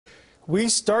We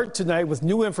start tonight with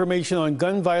new information on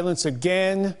gun violence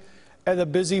again at a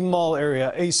busy mall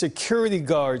area. A security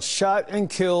guard shot and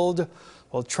killed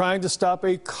while trying to stop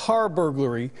a car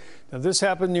burglary. Now, this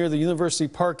happened near the University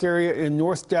Park area in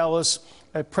North Dallas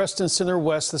at Preston Center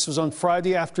West. This was on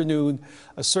Friday afternoon.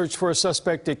 A search for a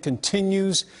suspect, it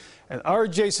continues. And our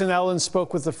Jason Allen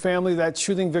spoke with the family that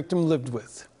shooting victim lived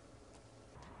with.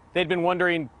 They'd been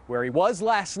wondering where he was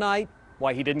last night,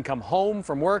 why he didn't come home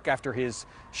from work after his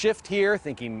shift here,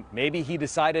 thinking maybe he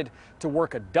decided to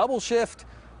work a double shift,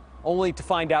 only to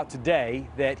find out today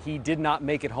that he did not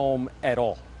make it home at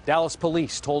all. Dallas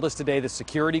police told us today the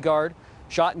security guard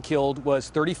shot and killed was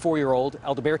 34-year-old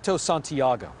Adalberto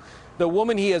Santiago. The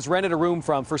woman he has rented a room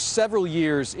from for several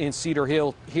years in Cedar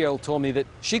Hill told me that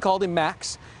she called him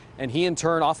Max, and he in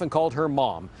turn often called her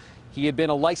Mom. He had been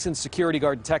a licensed security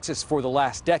guard in Texas for the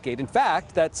last decade. In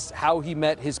fact, that's how he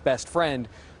met his best friend,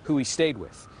 who he stayed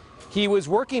with. He was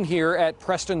working here at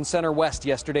Preston Center West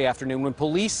yesterday afternoon when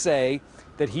police say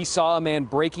that he saw a man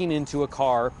breaking into a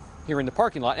car here in the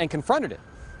parking lot and confronted him.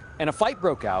 And a fight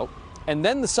broke out, and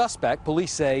then the suspect,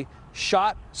 police say,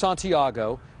 shot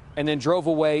Santiago and then drove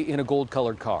away in a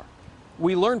gold-colored car.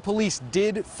 We learned police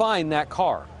did find that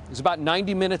car. It was about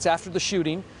 90 minutes after the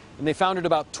shooting, and they found it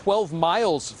about 12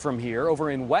 miles from here over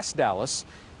in West Dallas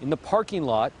in the parking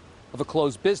lot of a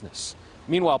closed business.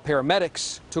 Meanwhile,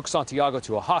 paramedics took Santiago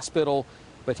to a hospital,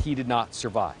 but he did not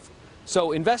survive.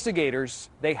 So investigators,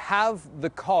 they have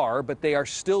the car, but they are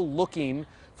still looking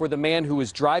for the man who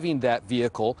was driving that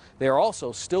vehicle. They are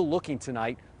also still looking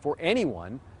tonight for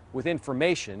anyone with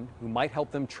information who might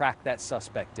help them track that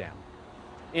suspect down.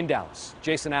 In Dallas,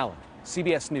 Jason Allen,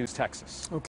 CBS News, Texas.